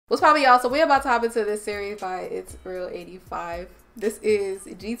What's poppin', y'all? So we're about to hop into this series by It's Real 85. This is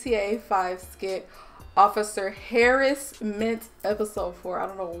GTA 5 skit Officer Harassment episode 4. I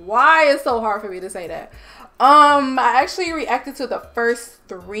don't know why it's so hard for me to say that. I actually reacted to the first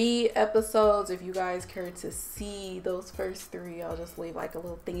 3 episodes. If you guys care to see those first 3, I'll just leave like a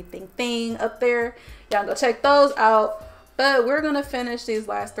little thingy thing up there. Y'all go check those out. But we're gonna finish these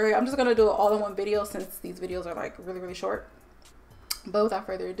last 3. I'm just gonna do it all in one video since these videos are like really short. But without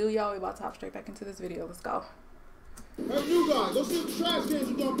further ado, y'all, we about to hop straight back into this video. Let's go. Hey, you guys, go see the trash cans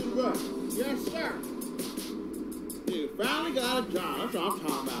you dumped in the back. Yes, sir. You finally got a job. That's what I'm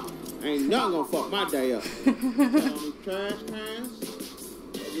talking about. Ain't nothing gonna fuck my day up. Tell me trash cans.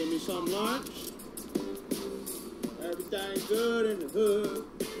 Give me some lunch. Everything good in the hood.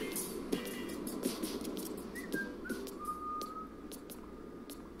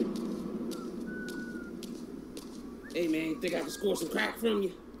 Hey man, think I can score some crack from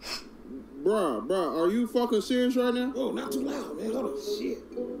you? Bruh, are you fucking serious right now? Oh, not too loud, man. Hold on. Shit.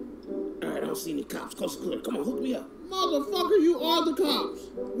 Alright, I don't see any cops. Coast clear. Come on, hook me up. Motherfucker, you are the cops.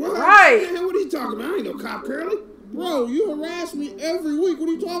 What? Right. Man, what are you talking about? I ain't no cop, Curly. Bro, you harass me every week. What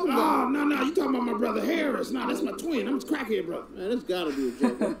are you talking about? Oh, no. You talking about my brother Harris. No, that's my twin. I'm his crackhead brother. Man, this gotta be a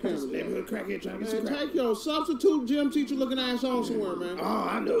joke. This neighborhood crackhead trying to get some crack. Take your substitute gym teacher looking ass on somewhere, man. Oh,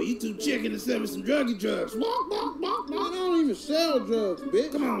 I know. You too chicken to sell me some druggy drugs. Walk. Man, I don't even sell drugs,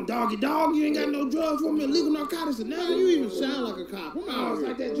 bitch. Come on, doggy dog. You ain't got no drugs for me. Illegal narcotics and Man, nothing. you even sound like a cop. Come Oh, on, it's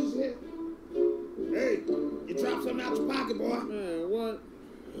like that juice here. Hey, you dropped something out your pocket, boy. Man, what?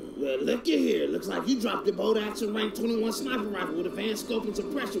 Well, looky here. Looks like you dropped the bolt action rank 21 sniper rifle with advanced scope and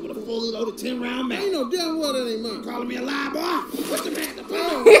suppression with a fully loaded 10-round mag. Ain't no damn well that ain't mine. Calling me a lie, boy? What's the man?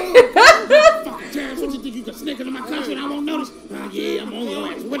 Fucking terrorist, what you think you can sneak into my country and I won't notice? Oh, yeah, I'm on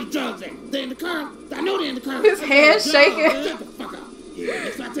your ass. Where the drugs at? They in the car. I know they in the car. His hands shaking. Shut the fuck up. Yeah,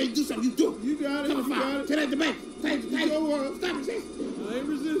 next time I tell you to do something, you do it. You got it. Come on, You got it. Tell that to bank. Take. Go on. Stop it, sis. I ain't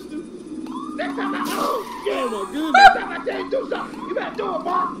resisting. Next time I Oh my goodness. Next time I tell you to do something, you better do it,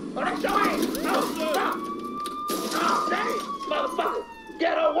 boy. Or that's your ass. No, stop. Oh, dang, motherfucker.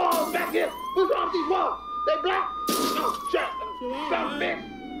 Ghetto walls back here. Who's on these walls? They black? Oh, shut up. Stop, bitch.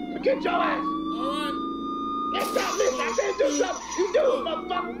 Forget your ass. All right. Next time, listen, I say do something. You do it,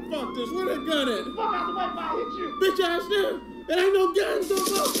 motherfucker. Fuck this. Where that gun at? Fuck out the way if I hit you. Bitch ass there. There ain't no guns no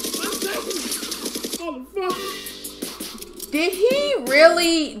more. I'm taking it. Motherfucker. Did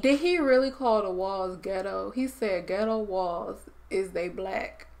he really call the walls ghetto? He said ghetto walls is they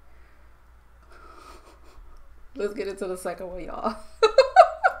black. Let's get into the second one, y'all.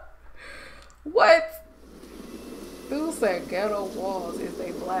 What? Dude said ghetto walls is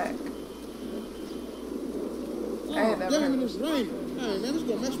they black. Oh, damn it, it's raining. Hey, man, it's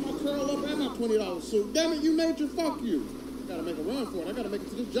gonna mess my curl up and my $20 suit. Damn it, you nature, fuck you. Gotta make a run for it. I gotta make it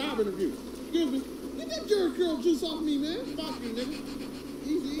to this job interview. Excuse me. Get that jerry curl juice off me, man. Fuck you, nigga.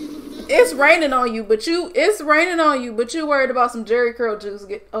 Easy, looking at It's raining on you, but you worried about some Jerry curl juice.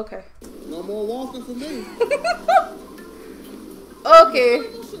 Okay. No more walking for me. Okay.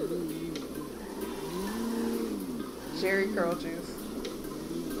 Jerry curl juice.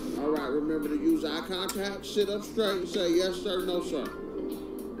 All right, remember to use eye contact, sit up straight, and say yes, sir, no, sir.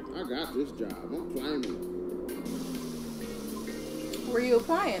 I got this job. I'm claiming it. Where you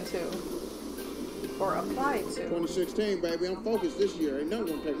applying to? Or applied to? 2016, baby. I'm focused this year. Ain't nothing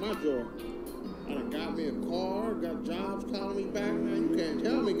gonna take my joy. I done got me a car, got jobs calling me back. Man, you can't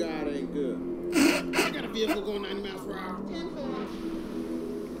tell me God ain't good. I got a vehicle going 90 miles per hour.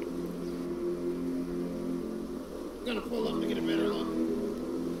 Gonna pull up to get a better look.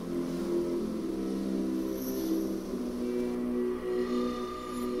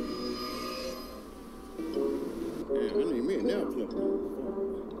 Damn, I need me a nail clipper.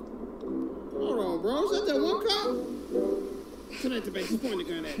 Hold on, bro. Is that one cop? Tonight the base is pointing the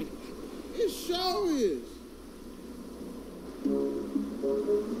gun at me. It sure is.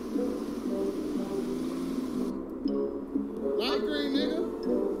 Light green, nigga.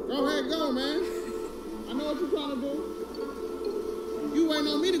 Go ahead, go, man. I know what you're trying to do. You waiting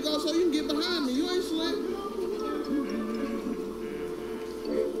on me to go so you can get behind me. You ain't slick.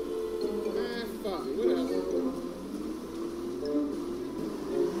 Man, fuck it. Whatever.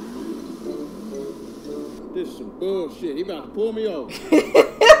 This is some bullshit. He about to pull me over. Pull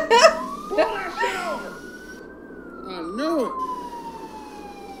that shit over! I know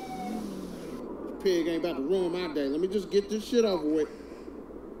it. Pig ain't about to ruin my day. Let me just get this shit over with.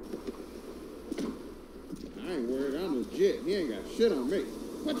 I ain't worried. I'm legit. He ain't got shit on me.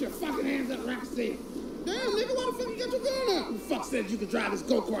 Put your fucking hands up, Roxanne. Damn, nigga, why the fuck you got your gun out? Who the fuck said you could drive this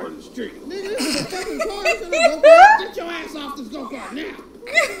go-kart in the street? Nigga, this is a fucking car. This ain't a go-kart. Get your ass off this go-kart now.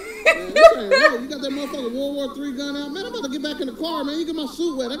 Hey, you got that motherfucking World War III gun out? Man, I'm about to get back in the car, man. You get my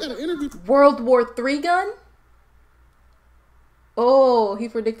suit wet. I got an interview. World War III gun? Oh, he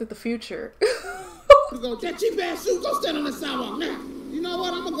predicted the future. That cheap ass suit, go stand on the sidewalk now. You know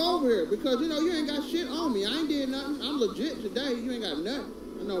what? I'm gonna go over here because you know you ain't got shit on me. I ain't did nothing. I'm legit today. You ain't got nothing.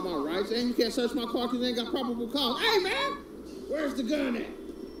 I know my rights, and you can't search my car because you ain't got probable cause. Hey man, where's the gun at?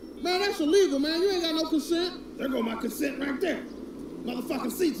 Man, that's illegal, man. You ain't got no consent. There go my consent right there.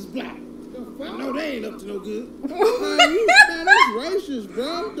 Motherfucking seats is black. I know they ain't up to no good. Man, that's racist,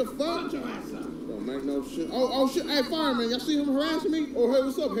 bro. What the fuck? Shut your ass up. Don't make no shit. Oh shit. Hey, fireman, y'all see him harassing me? Oh, hey,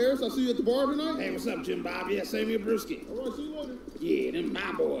 what's up, Harris? I see you at the bar tonight. Hey, what's up, Jim Bob? Yeah, save me a brewski. All right, see you later. Yeah, them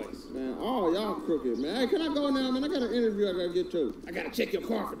my boys. Man, all y'all crooked, man. Hey, can I go now, man? I got an interview I gotta get to. I gotta check your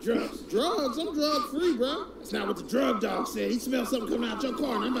car for drugs. Drugs? I'm drug-free, bro. That's not what the drug dog said. He smelled something coming out your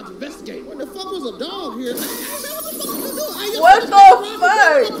car, and I'm about to investigate. What the fuck was a dog here? Hey, man, what the fuck you doing? Hey, What the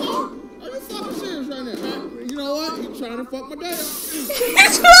fuck? Are you fucking serious right now, man? You know what? You trying to fuck my dad? You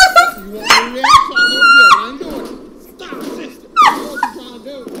want me to react? I ain't doing it. Stop, sister. What you trying to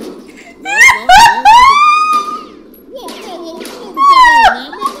do? No. Whoa, the fuck on, man?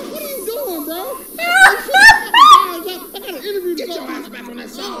 What are you doing, bro? I got an interview to Get go. your ass back on that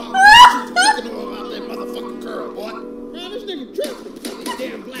sidewalk. You know about that motherfucking curl, boy. Man, this nigga tripping. These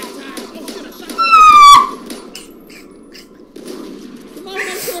damn black tires. Oh, shit, I shot the Somebody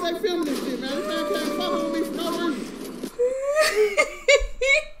make sure they filming this shit, man. This man can't fuck with me for no reason.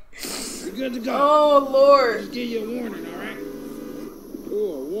 You're good to go. Oh, Lord. Just give you a warning, all right?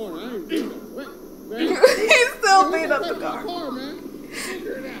 Oh, a warning. I ain't doing that. Wait, man. He's still beating up the My car. car, man.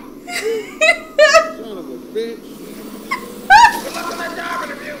 Figure it out. Son of a bitch. Good luck on that job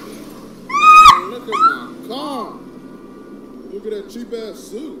interview. Man, look at my car. Look at that cheap ass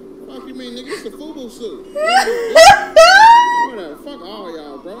suit. Fuck you mean, nigga? It's a FUBU suit. Whatever. Fuck all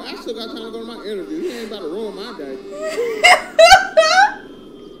y'all, bro. I still got time to go to my interview. You ain't about to ruin my day.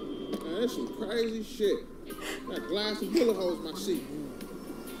 Man, that's some crazy shit. Got glass and bullet holes in my seat.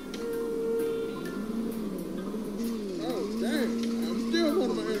 Oh, damn. I'm still going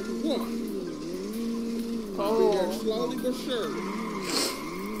to my interview. What? I'll be there slowly but surely.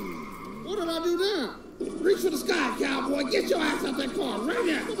 What did I do now? Reach for the sky, cowboy. Get your ass out that car right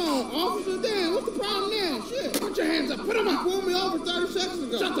now. Come on, officer. Damn, what's the problem now? Shit. Put your hands up. Put them up. Pulled me over 30 seconds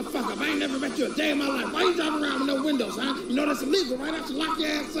ago. Shut the fuck up. I ain't never met you a day in my life. Why you driving around with no windows, huh? You know that's illegal, right? I should lock your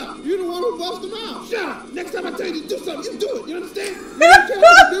ass up. You the one who bust them out. Shut up. Next time I tell you to do something, you do it. You understand? You ain't telling me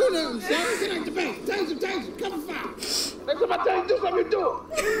to do nothing, son. Get out the bank. Taser. Cover fire. Next time I tell you to do something, you do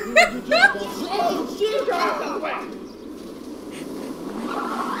it. Good job, officer. Oh, shit. Get your ass out the way.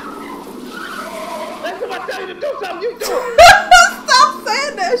 Next time I tell you to do something, you do it. Stop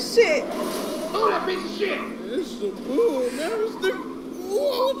saying that shit. Oh, that piece of shit. Man, this is some bull, man. This nigga. Ooh,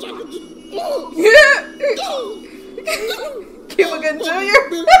 I wish I could just. Cuba Gooding Jr.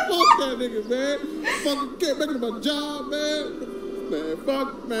 Fuck that nigga, man. Fucking can't make it my job, man.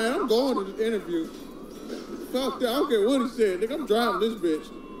 Man, I'm going to the interview. Fuck that. I don't care what he said, nigga. I'm driving this bitch.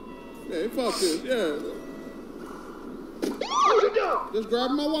 Man, fuck this. Yeah. What you doing? Just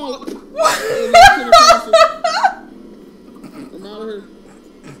grabbing my wallet. I'm out of here.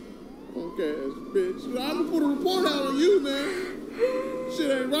 Okay, bitch. I'm gonna put a report out on you, man. Shit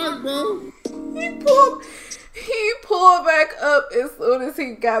ain't right, bro. He pulled back up as soon as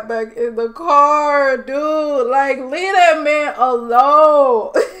he got back in the car, dude. Like, leave that man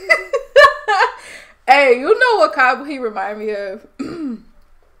alone. Hey, you know what cop he remind me of?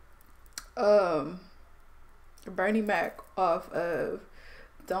 Bernie Mac off of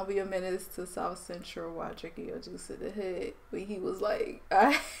Don't Be a Menace to South Central while drinking your juice in the hood. When he was like,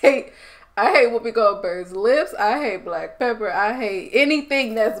 I hate Whoopi Goldberg's lips. I hate black pepper. I hate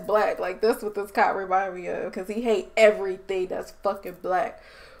anything that's black. Like, that's what this cop remind me of. Because he hate everything that's fucking black.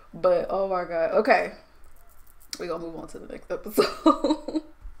 But, oh my God. Okay. We're going to move on to the next episode.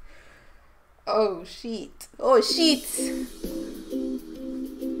 Oh, shit. Oh, shit.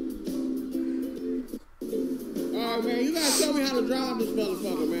 Alright, man, you gotta tell me how to drive this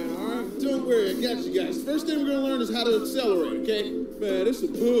motherfucker, man, alright? Don't worry, I got you guys. First thing we're gonna learn is how to accelerate, okay? Man, this is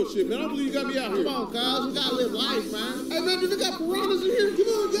some bullshit, man. I don't believe you got me out here. Come on, guys, we gotta live life, man. Hey, man, we got piranhas in here. Come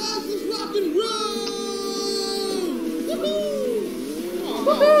on, guys, let's rock and roll! Woohoo!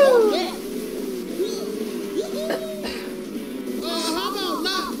 Oh, yeah. How about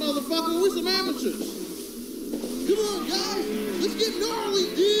not, motherfucker? We some amateurs. Come on, guys, let's get gnarly,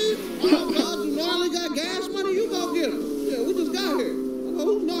 dude. Oh, God, you gnarly got gas money? You go get him. Yeah, we just got here. Oh,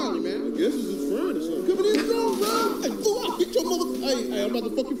 who's gnarly, man? I guess it's his friend or something. Coming in strong, bro. Hey, fool, I'll get your mother. Hey, I'm about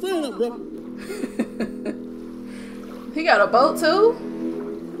to fuck your friend up, bro. He got a boat too?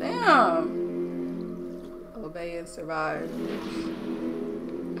 Damn. and survive.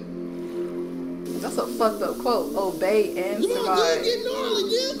 That's a fucked up quote. Obey and survive. Come on, get gnarly,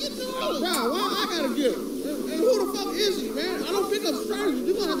 get gnarly. Bro, why I gotta get him? And who the fuck is he, man? I don't pick up strangers.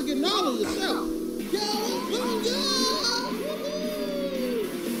 You're gonna have to get gnarly yourself. Yo,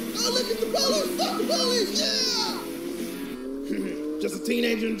 oh, look at the police. Fuck the police, yeah. Just a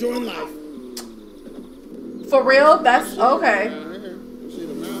teenager enjoying life. For real? That's okay.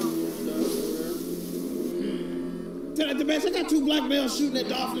 Tell that the best. I got 2 black males shooting at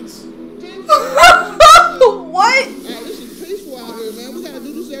dolphins. What? Hey, this is peaceful out here, man. We gotta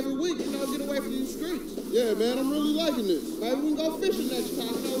do this every week, get away from these streets. Yeah, man, I'm really liking this. Maybe we can go fishing next time,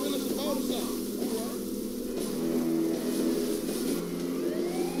 rent us a boat or something.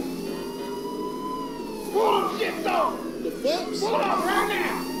 Pull up, shit, though. The fuck? Pull up right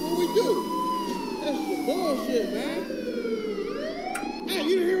now. What we do? That's some bullshit, man. Hey,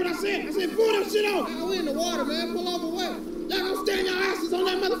 you didn't hear what I said? I said pull that shit off. Man, we in the water, man. Pull over where? Y'all gonna stand your asses on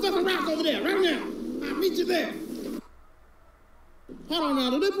that motherfucking rock over there, right now. I'll meet you there. Hold on now,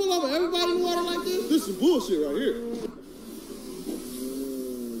 do they pull over everybody in the water like this? This is bullshit right here.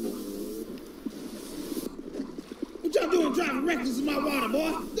 What y'all doing driving reckless in my water,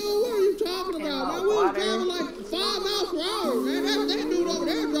 boy? Dude, what are you talking about, man? We was driving like 5 miles per hour, man. That's that dude over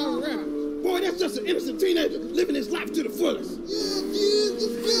there driving reckless. Boy, that's just an innocent teenager living his life to the fullest. Yeah, dude,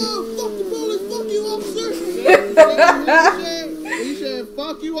 let's go. Fuck the police, fuck you, officer. He said,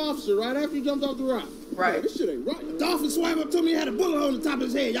 fuck you, officer, right after you jumped off the rock. Right. Man, this shit ain't right. The dolphin swam up to me and had a bullet hole on the top of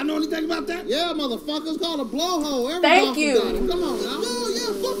his head. Y'all know anything about that? Yeah, motherfucker, it's called a blowhole. Every Thank dolphin you. got it. Come on now. No,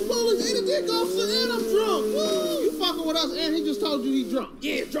 yeah, fuck the police, ain't a dick officer, and I'm drunk. Woo! You fucking with us, and he just told you he drunk.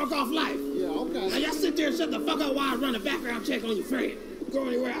 Yeah, drunk off life. Yeah, okay. Now y'all sit there and shut the fuck up while I run a background check on your friend. Go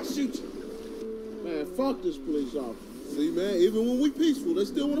anywhere, I'll shoot you. Man, fuck this police officer. See, man, even when we peaceful, they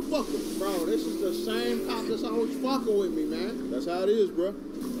still want to fuck with us. Bro, this is the same cop that's always fucking with me, man. That's how it is, bro.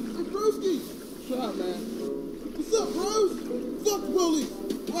 Hey, Brewski. What's up, man? What's up, bros? Fuck the police.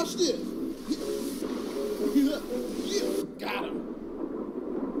 Watch this. Got him.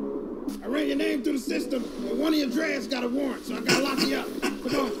 I ran your name through the system, and one of your dreads got a warrant, so I gotta lock you up.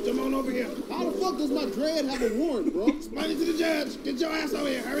 Come on, come on over here. How the fuck does my dread have a warrant, bro? Explain it to the judge. Get your ass over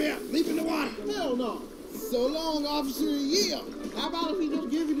here. Hurry up. Leap in the water. Hell no. So long, officer. Yeah. How about if he just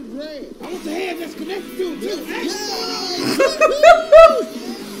give you the dread? I want the head that's connected to it, too. Hey,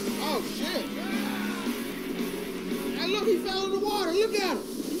 Oh, shit. Hey, look, he fell in the water. Look at him.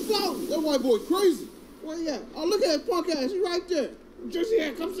 He's floating. That white boy crazy. Where he at? Oh, look at his punk ass. He right there. Juicy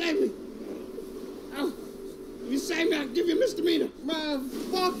head, come save me. Oh, if you save me, I'll give you a misdemeanor. Man,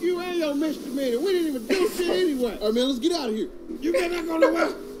 fuck you and your misdemeanor. We didn't even do shit anyway. All right, man, let's get out of here. You better not go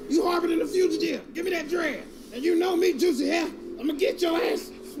nowhere. You harboring a fugitive. Give me that dread. And you know me, Juicy hair. I'm gonna get your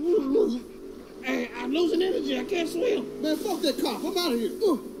ass. Hey, I'm losing energy. I can't swim. Man, fuck that cop. I'm out of here.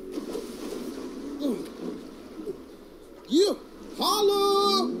 Yeah.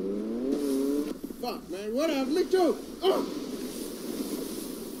 Holla! Fuck, man. Whatever. Me too. I'll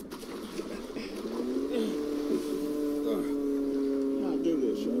do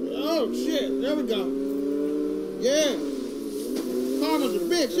this, shorty. Oh, shit. There we go. Yeah. Karma's a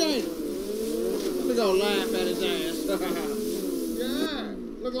bitch, ain't it? We gonna laugh at his ass. Yeah.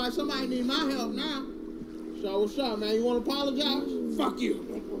 Look like somebody need my help now. So what's up, man? You want to apologize? Fuck you.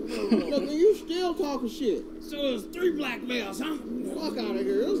 Look, man, you still talking shit. So there's 3 black males, huh? Fuck out of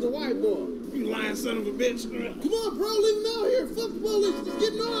here. It was the white boy. You lying son of a bitch. Come on, bro. Leave him out here. Fuck the police. It's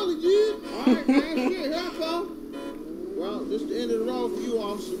getting gnarly, dude. All right, man. Shit, here I come. Well, this is the end of the road for you,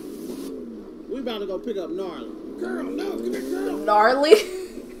 officer. We about to go pick up Gnarly. Girl, no. Give me a girl. Gnarly?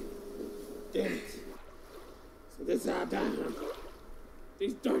 Damn it. So this is how I die, huh?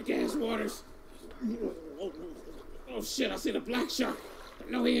 These dark-ass waters. Oh, shit. I seen a black shark.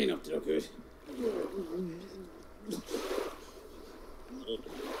 No, he ain't up to no good.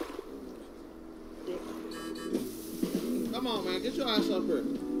 Come on, man. Get your ass up here.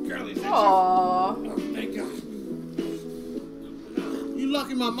 Girl, is that Aww. you? Oh, thank God. You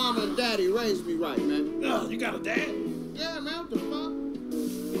lucky my mama and daddy raised me right, man. Oh, you got a dad? Yeah, man. What the fuck?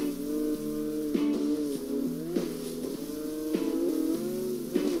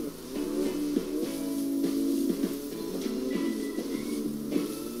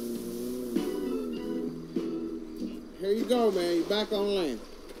 Here you go, man. You back on land.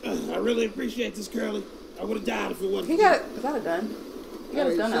 I really appreciate this, Curly. I would have died if it wasn't. He got it done. He got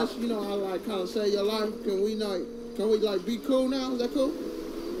it done now. Since you know I like kind of save your life, can we be cool now? Is that cool?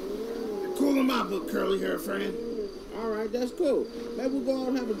 Cool in my book, Curly, here, friend. All right, that's cool. Maybe we'll go out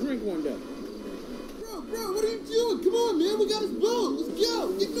and have a drink one day. Bro, what are you doing? Come on, man. We got his boat. Let's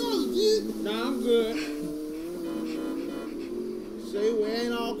go. Get going, dude. Nah, I'm good.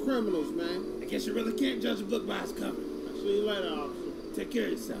 criminals, man. I guess you really can't judge a book by its cover. I'll see you later, officer. Take care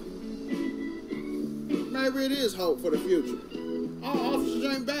of yourself. Maybe it is hope for the future. All officers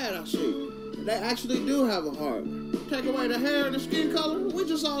ain't bad, I see. They actually do have a heart. Take away the hair and the skin color, we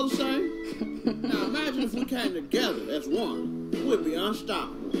just all the same. Now imagine if we came together as one. We'd be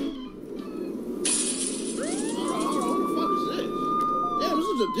unstoppable. Hold on, what the fuck is this? Damn, this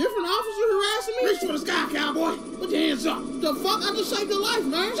is a different officer harassing me? Reach for the sky, cowboy. Put your hands up. The fuck? I just saved your life,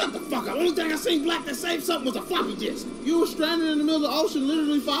 man. Shut the fuck up. Only thing I seen black that saved something was a floppy disk. You were stranded in the middle of the ocean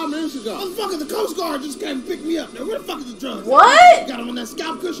literally 5 minutes ago. Motherfucker, the Coast Guard just came and picked me up. Now, where the fuck is the drugs? What? Got him on that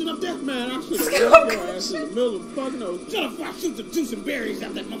scalp cushion up there? Man, I should have left your ass in the middle of the fucking ocean. Shut up before I shoot some juice and berries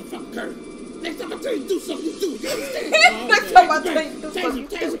out that motherfucking curve. Next time I tell you to do something, you do it. You understand? Next time I tell you to do something,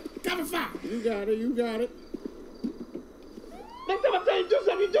 Taser, cover fire. You got it, you got it. Next time I tell you to do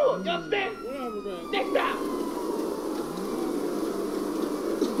something, you do it. You understand? Whatever, man. Next time.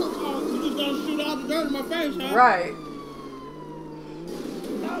 Oh, you just gonna shoot all the dirt in my face, huh? Right.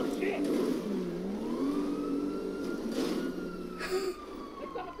 Oh, shit.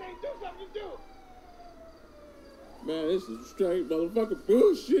 Next time I tell you to do something, you do it. Man, this is straight motherfucking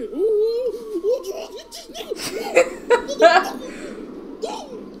bullshit. Ooh.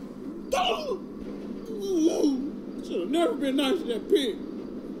 Should have never been nice to that pig.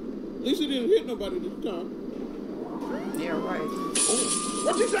 At least he didn't hit nobody this time. Yeah, right.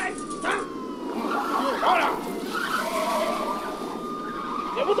 What you say? Huh? Hold on.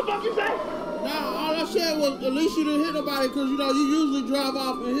 Yeah, what the fuck you say? Nah, all I said was at least you didn't hit nobody because, you know, you usually drive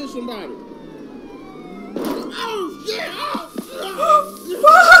off and hit somebody. Oh, shit!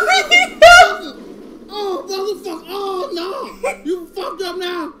 Oh, motherfucker! Oh, no! You fucked up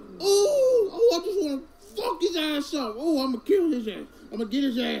now! Oh, I just want to fuck his ass up. Oh, I'm gonna kill his ass. I'm gonna get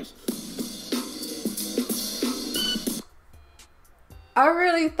his ass. I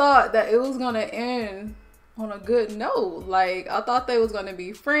really thought that it was gonna end on a good note. Like, I thought they was gonna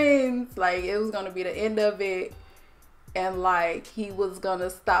be friends. Like, it was gonna be the end of it. And, like, he was gonna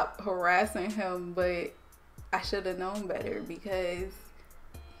stop harassing him. But I should have known better because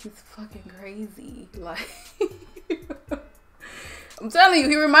he's fucking crazy. Like, I'm telling you,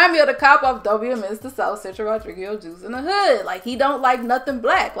 he remind me of the cop off WMS the South Central Rodrigo Juice in the Hood. Like, he don't like nothing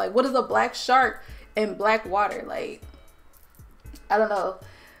black. Like, what is a black shark in black water? Like, I don't know.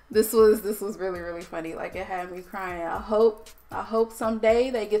 This was really, really funny. Like, it had me crying. I hope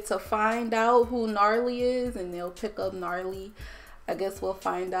someday they get to find out who Gnarly is and they'll pick up Gnarly. I guess we'll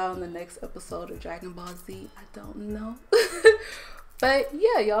find out in the next episode of Dragon Ball Z. I don't know. But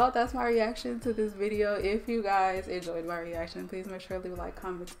yeah, y'all, that's my reaction to this video. If you guys enjoyed my reaction, please make sure to leave a like,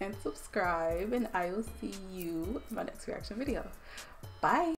 comment, and subscribe. And I will see you in my next reaction video. Bye.